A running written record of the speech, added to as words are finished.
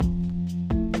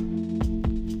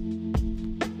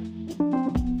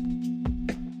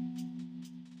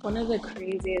One of the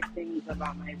craziest things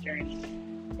about my journey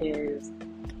is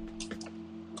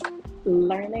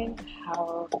learning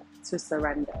how to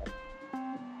surrender.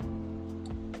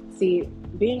 See,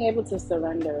 being able to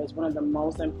surrender is one of the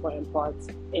most important parts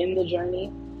in the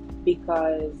journey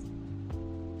because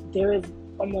there is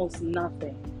almost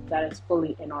nothing that is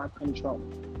fully in our control,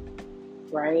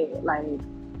 right?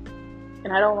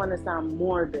 And I don't want to sound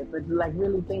morbid, but like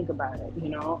really think about it.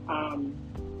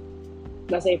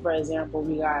 Let's say, for example,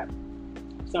 we got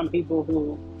some people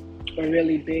who are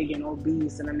really big and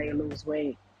obese and then they lose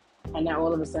weight and then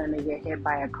all of a sudden they get hit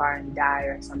by a car and die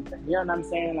or something. You know what I'm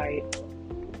saying? Like,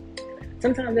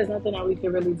 sometimes there's nothing that we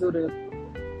can really do to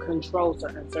control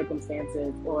certain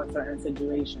circumstances or certain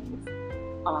situations.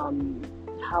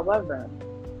 However,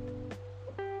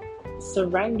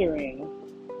 surrendering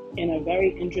in a very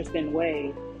interesting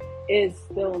way is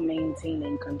still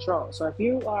maintaining control. So if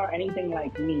you are anything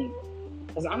like me,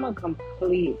 because I'm a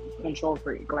complete control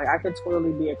freak, like I could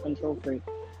totally be a control freak.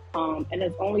 And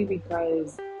it's only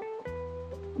because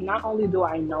not only do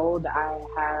I know that I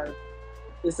have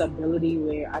this ability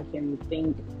where I can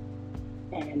think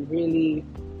and really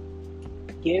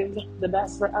give the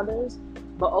best for others,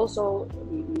 but also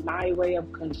my way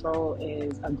of control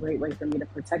is a great way for me to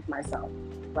protect myself,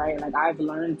 right? Like I've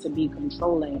learned to be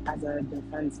controlling as a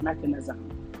defense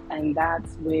mechanism. And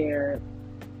that's where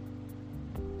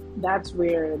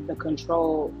the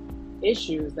control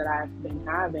issues that I've been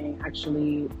having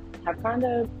actually have kind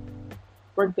of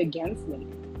worked against me,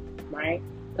 right?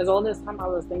 Because all this time I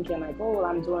was thinking like, oh, well,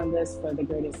 I'm doing this for the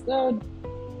greatest good,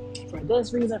 for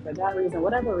this reason, for that reason,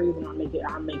 whatever reason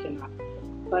I'm making up.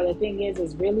 But the thing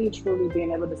is really truly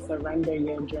being able to surrender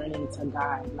your journey to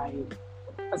God, like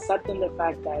accepting the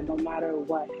fact that no matter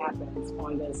what happens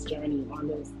on this journey,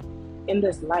 in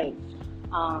this life,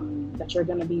 that you're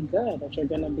gonna be good, that you're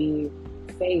gonna be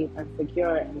safe and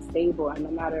secure and stable, and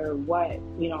no matter what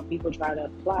people try to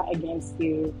plot against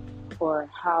you or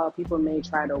how people may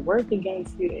try to work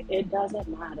against you, it doesn't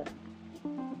matter.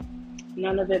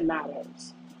 None of it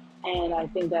matters. And I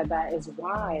think that is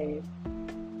why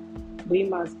we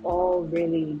must all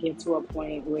really get to a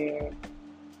point where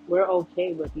we're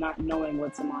okay with not knowing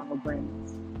what tomorrow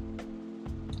brings.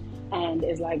 And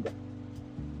it's like,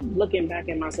 looking back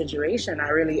at my situation, I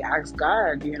really asked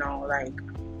God, like,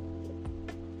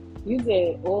 you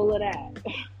did all of that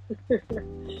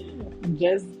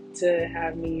just to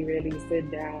have me really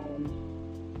sit down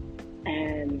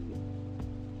and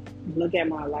look at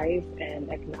my life and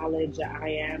acknowledge that I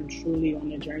am truly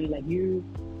on a journey. Like you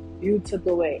took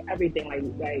away everything.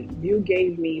 Like you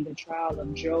gave me the trial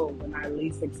of Job when I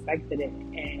least expected it,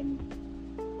 and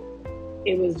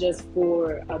it was just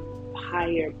for a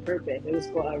higher purpose. It was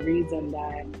for a reason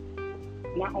that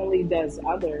not only does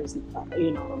other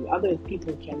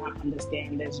people cannot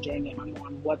understand this journey I'm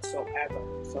on whatsoever.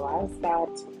 So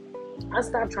I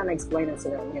stopped trying to explain it to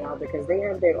them, because they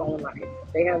have their own life,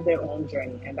 they have their own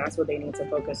journey, and that's what they need to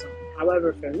focus on.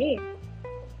 However, for me,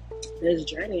 this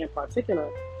journey in particular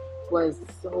was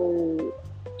so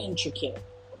intricate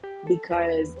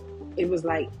because it was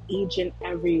like each and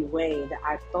every way that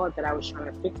I thought that I was trying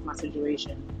to fix my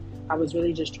situation, I was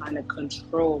really just trying to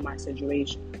control my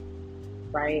situation,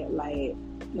 right? Like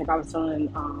I was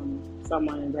telling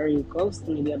someone very close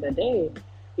to me the other day,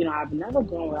 I've never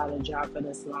gone without a job for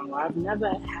this long, or I've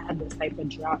never had this type of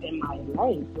job in my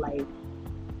life. Like,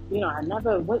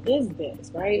 what is this,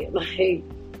 right? Like,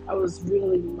 I was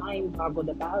really mind boggled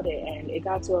about it, and it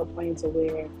got to a point to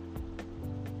where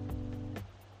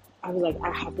I was like, I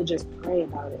have to just pray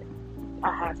about it.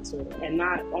 I have to, and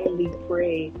not only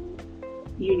pray,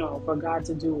 for God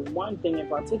to do one thing in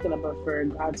particular, but for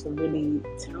God to really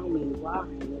tell me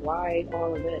why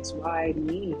all of this, why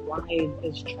me, why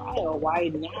this trial, why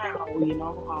now,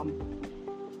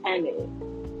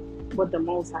 and what the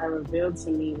Most High revealed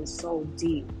to me was so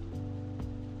deep,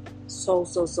 so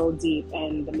deep,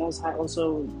 and the Most High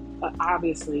also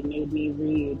obviously made me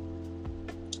read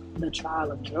the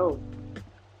trial of Job.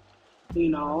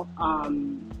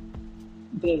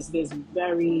 There's this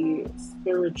very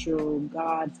spiritual,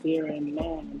 God-fearing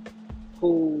man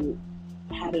who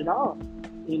had it all.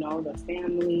 The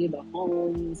family, the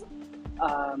homes,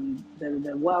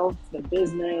 the wealth, the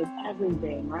business,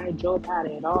 everything, right? Job had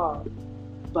it all.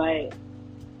 But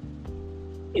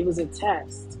it was a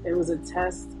test. It was a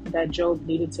test that Job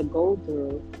needed to go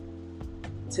through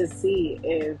to see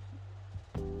if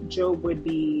Job would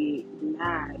be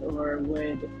mad or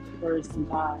would curse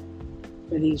God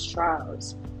for these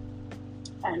trials.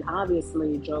 And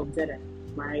obviously Job didn't,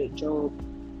 right? Job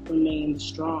remained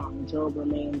strong. Job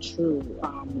remained true.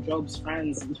 Job's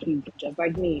friends, just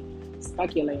like me,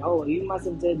 speculate, oh, you must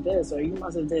have did this, or you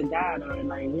must have did that, or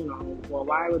like, well,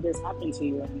 why would this happen to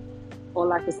you? And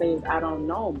all I can say is, I don't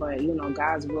know, but,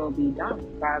 God's will be done.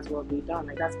 God's will be done.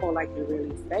 Like, that's all I can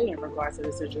really say in regards to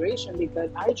the situation,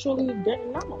 because I truly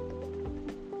didn't know,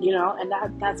 and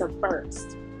that's a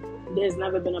first. There's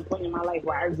never been a point in my life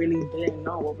where I really didn't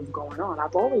know what was going on.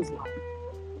 I've always known,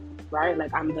 right?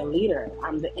 Like, I'm the leader,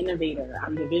 I'm the innovator,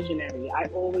 I'm the visionary. I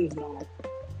always know.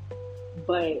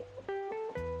 But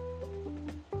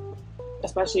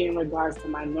especially in regards to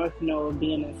my North Node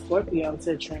being in Scorpio,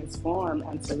 to transform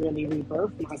and to really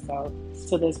rebirth myself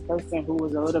to this person who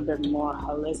was a little bit more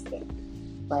holistic,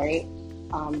 right?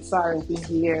 Sorry if you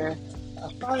hear a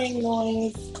frying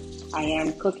noise. I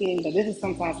am cooking, but this is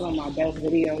sometimes one of my best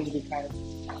videos because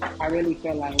I really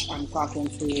feel like I'm talking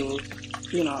to,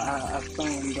 a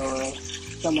friend or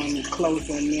someone close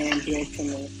and near and dear to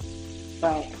me.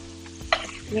 But,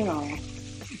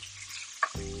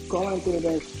 going through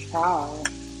this trial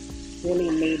really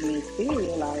made me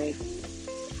feel like,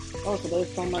 oh, so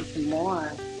there's so much more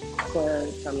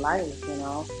to life,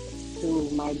 to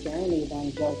my journey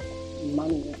than just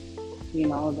money,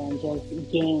 than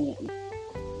just gain.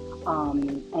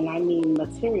 And I mean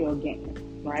material gain,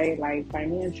 right? Like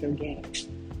financial gain,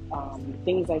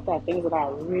 things like that, things that I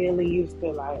really used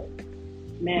to like,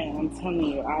 man, I'm telling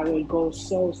you, I would go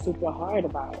so super hard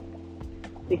about it.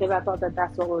 Because I thought that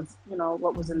that's what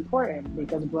was important.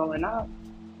 Because growing up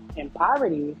in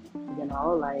poverty,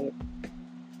 like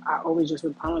I always just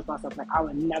would promise myself, like I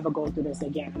would never go through this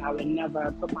again. I would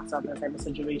never put myself in this type of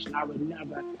situation. I would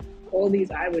never, all these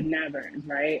I would never,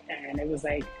 right? And it was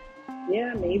like,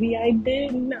 yeah, maybe I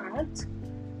did not,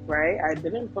 right? I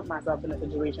didn't put myself in a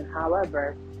situation.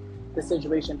 However, the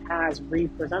situation has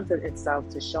represented itself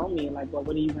to show me, like, well,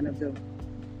 what are you going to do?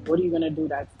 What are you going to do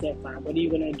that's different? What are you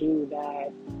going to do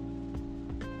that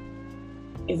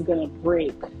is going to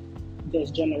break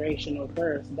this generational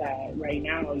curse that right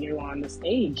now you're on the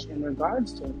stage in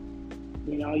regards to?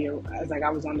 I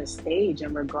was on the stage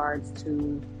in regards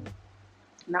to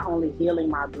not only healing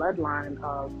my bloodline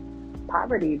of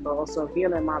poverty, but also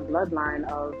healing my bloodline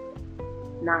of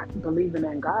not believing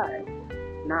in God,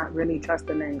 not really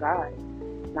trusting in God,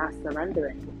 not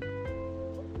surrendering.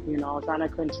 Trying to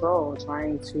control,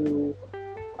 trying to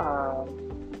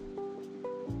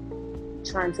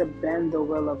bend the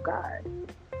will of God,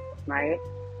 right?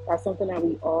 That's something that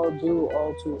we all do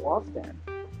all too often.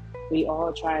 We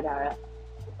all try to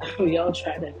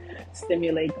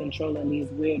stimulate control in these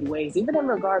weird ways, even in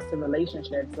regards to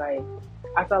relationships. Like,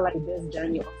 I felt like this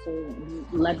journey also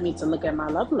led me to look at my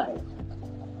love life,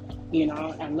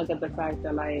 and look at the fact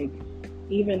that, like,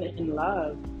 even in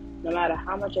love, no matter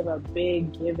how much of a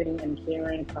big, giving and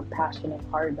caring, compassionate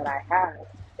heart that I have,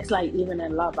 it's like even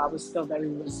in love, I was still very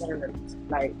reserved.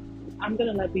 Like, I'm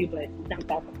going to love you, but not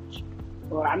that much.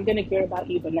 Or I'm going to care about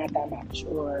you, but not that much.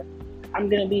 Or I'm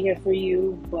going to be here for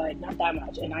you, but not that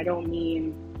much. And I don't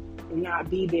mean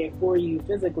not be there for you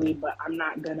physically, but I'm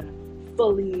not going to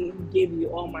fully give you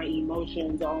all my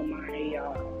emotions, all my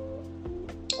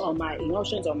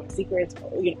secrets.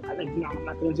 No, I'm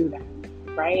not going to do that.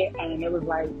 Right? And it was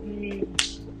like,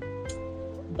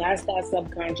 that's that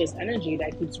subconscious energy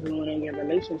that keeps ruining your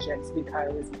relationships,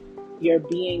 because you're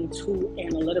being too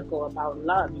analytical about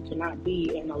love. You cannot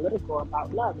be analytical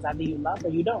about love. It's either you love or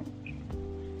you don't.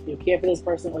 You care for this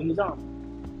person or you don't.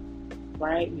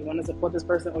 Right? You want to support this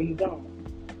person or you don't.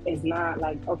 It's not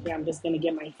like, okay, I'm just going to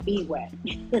get my feet wet.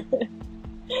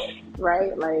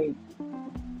 Right? Like,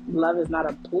 love is not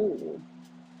a pool.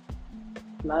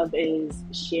 Love is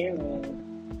sharing,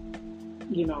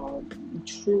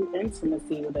 true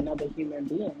intimacy with another human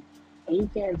being. And you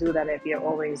can't do that if you're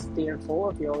always fearful,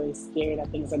 if you're always scared that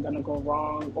things are going to go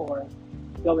wrong, or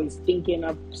you're always thinking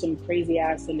of some crazy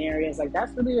ass scenarios. Like,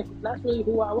 that's really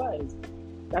who I was.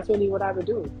 That's really what I would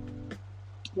do.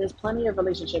 There's plenty of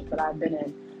relationships that I've been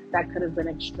in that could have been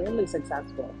extremely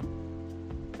successful.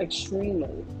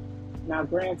 Extremely. Now,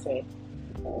 granted,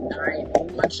 right,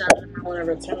 much I want to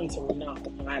return to, no,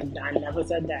 I never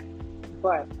said that.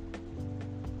 But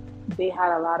they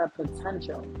had a lot of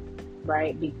potential,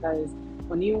 right? Because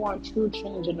when you want true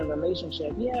change in a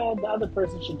relationship, yeah, the other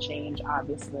person should change,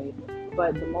 obviously.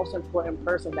 But the most important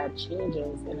person that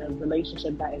changes in a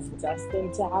relationship that is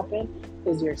destined to happen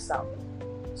is yourself.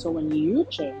 So when you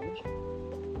change,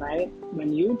 right?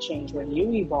 When you change, when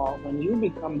you evolve, when you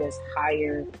become this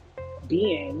higher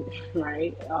being,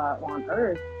 right, on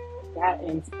earth, that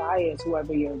inspires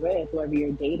whoever you're with, whoever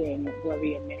you're dating, whoever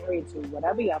you're married to,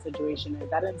 whatever your situation is,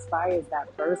 that inspires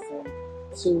that person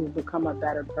to become a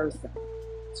better person,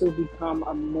 to become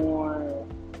a more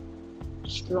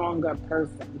stronger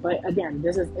person. But again,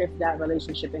 this is if that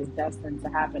relationship is destined to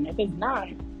happen. If it's not,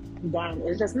 then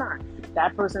it's just not.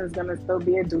 That person is gonna still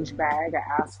be a douchebag, an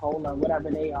asshole, or whatever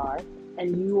they are,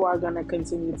 and you are gonna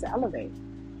continue to elevate.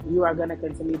 You are gonna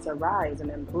continue to rise and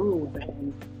improve,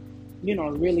 and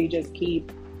really just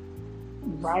keep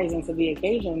rising to the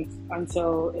occasions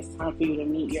until it's time for you to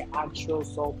meet your actual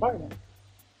soul partner.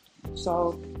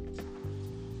 So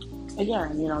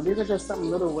again, these are just some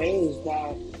little ways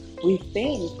that we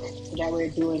think that we're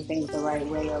doing things the right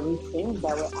way, or we think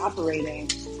that we're operating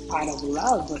out of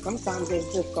love, but sometimes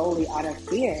it's just solely out of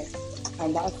fear.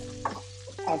 And that's,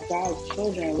 as God's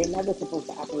children, we're never supposed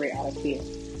to operate out of fear.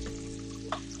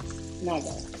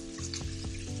 Never.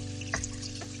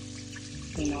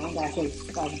 That's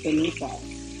beneath us.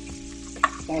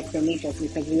 That's beneath us,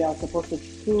 because we are supposed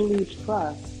to truly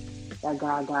trust that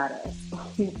God got us.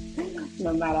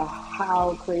 No matter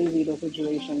how crazy the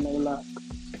situation may look.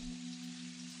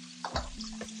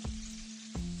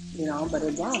 But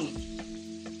again,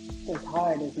 it's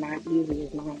hard, it's not easy,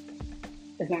 it's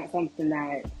not something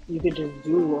that you could just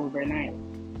do overnight.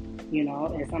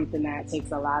 It's something that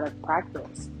takes a lot of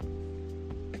practice.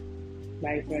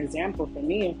 Like, for example, for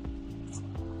me,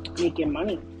 making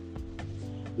money.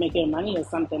 Making money is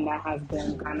something that has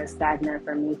been kind of stagnant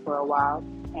for me for a while.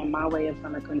 And my way of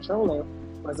trying to control it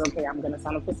was, okay, I'm going to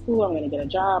sign up for school, I'm going to get a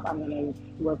job, I'm going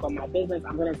to work on my business,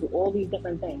 I'm going to do all these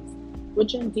different things,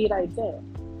 which indeed I did.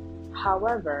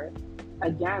 However,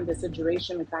 again, the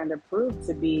situation kind of proved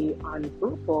to be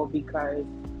unfruitful, because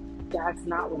that's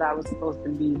not what I was supposed to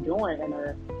be doing.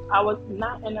 I was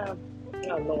not in a,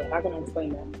 Lord, how can I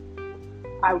explain that?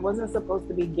 I wasn't supposed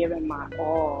to be giving my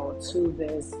all to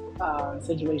this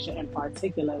situation in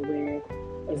particular, where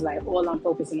it's like all I'm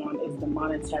focusing on is the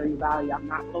monetary value. I'm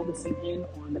not focusing in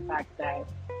on the fact that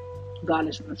God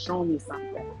is trying to show me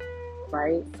something,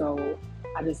 right? So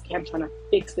I just kept trying to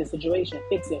fix the situation,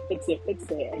 fix it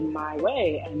in my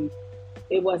way. And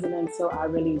it wasn't until I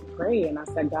really prayed and I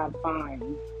said, God,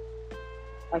 fine.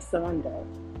 I surrender.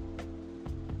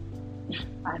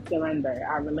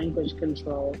 I relinquish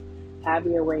control. Have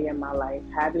your way in my life.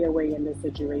 Have your way in this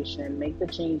situation. Make the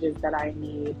changes that I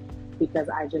need, because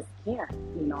I just can't.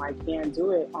 I can't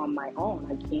do it on my own.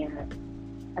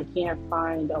 I can't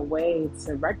find a way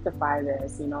to rectify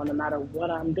this, no matter what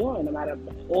I'm doing, no matter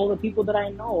all the people that I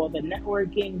know, or the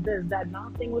networking, this, that,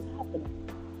 nothing was happening,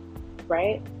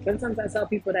 right? Sometimes I tell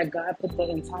people that God put the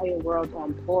entire world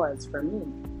on pause for me.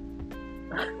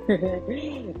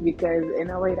 Because in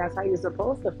a way, that's how you're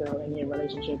supposed to feel in your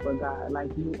relationship with God. Like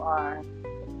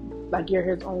you're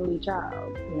his only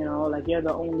child, like you're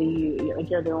the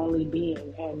only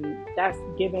being. And that's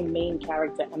giving main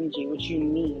character energy, which you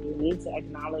need. You need to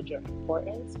acknowledge your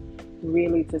importance,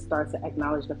 really, to start to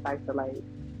acknowledge the fact that, like,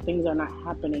 things are not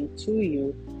happening to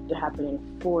you, they're happening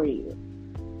for you.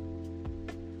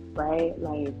 Right?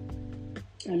 Like,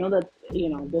 I know that,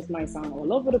 this might sound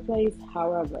all over the place.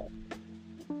 However,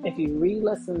 if you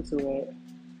re-listen to it,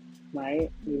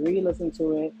 right?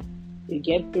 You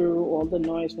get through all the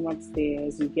noise from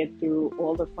upstairs, you get through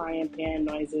all the frying pan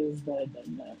noises, the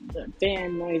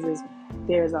fan noises.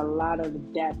 There's a lot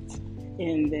of depth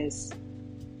in this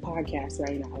podcast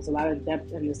right now. There's a lot of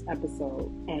depth in this episode,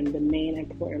 and the main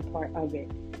important part of it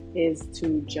is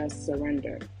to just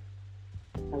surrender.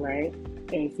 All right?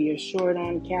 And if you're short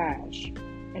on cash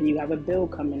and you have a bill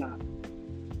coming up,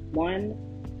 one,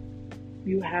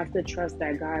 you have to trust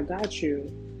that God got you.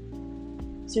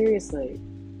 Seriously.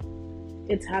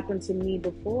 It's happened to me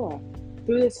before.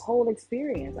 Through this whole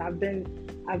experience, I've been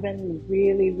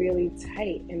really, really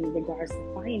tight in regards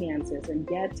to finances, and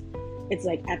yet it's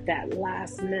like at that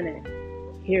last minute,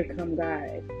 here come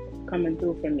God coming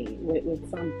through for me with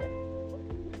something.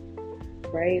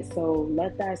 Right? So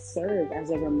let that serve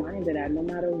as a reminder that no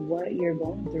matter what you're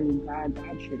going through, God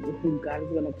got you. God is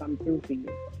going to come through for you.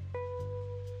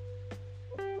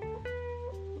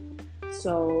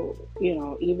 So,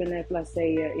 even if, let's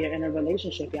say, you're in a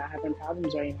relationship, y'all having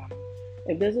problems right now,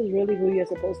 if this is really who you're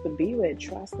supposed to be with,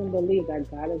 trust and believe that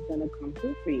God is going to come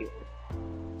through for you.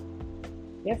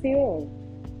 Yes, He will.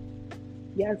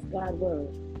 Yes, God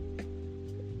will.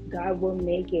 God will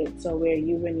make it so where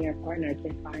you and your partner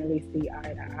can finally see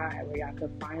eye to eye, where y'all can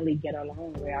finally get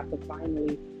along, where y'all can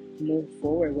finally move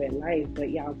forward with life. But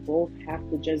y'all both have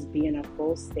to just be in a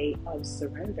full state of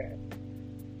surrender.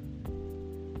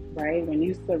 Right? When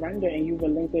you surrender and you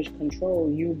relinquish control,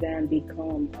 you then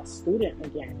become a student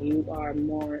again. You are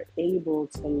more able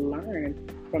to learn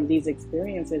from these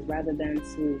experiences rather than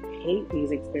to hate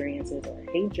these experiences, or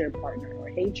hate your partner, or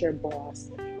hate your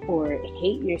boss, or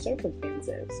hate your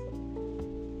circumstances.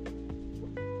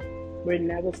 We're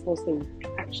never supposed to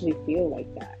actually feel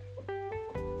like that.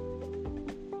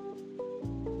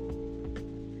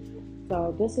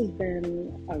 So this has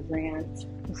been a rant,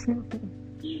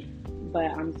 but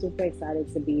I'm super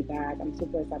excited to be back. I'm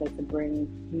super excited to bring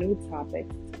new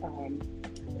topics,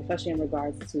 especially in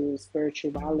regards to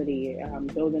spirituality,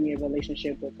 building your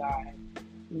relationship with God,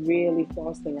 really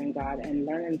fostering God, and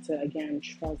learning to, again,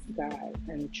 trust God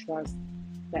and trust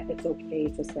that it's okay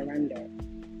to surrender.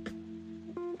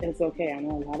 It's okay. I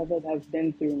know a lot of us have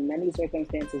been through many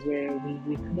circumstances where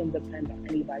we couldn't depend on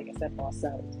anybody except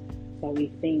ourselves. So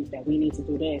we think that we need to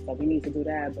do this, that we need to do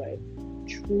that, but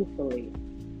truthfully,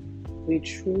 we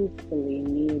truthfully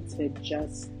need to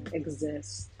just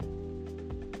exist.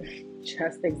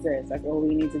 Just exist. That's all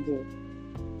we need to do.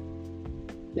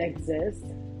 Exist,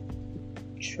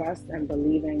 trust and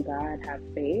believe in God, have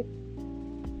faith,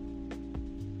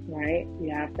 right?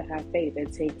 You have to have faith.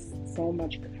 It takes so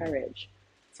much courage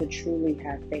to truly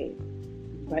have faith,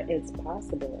 but it's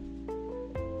possible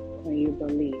when you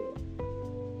believe.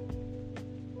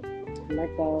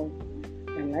 Let go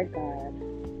and let God.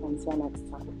 Until next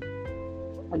time.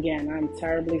 Again, I'm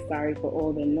terribly sorry for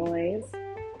all the noise.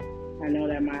 I know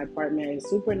that my apartment is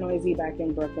super noisy back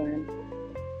in Brooklyn,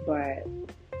 but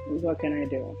what can I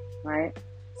do, right?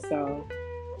 So,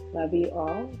 love you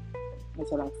all.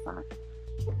 Until next time.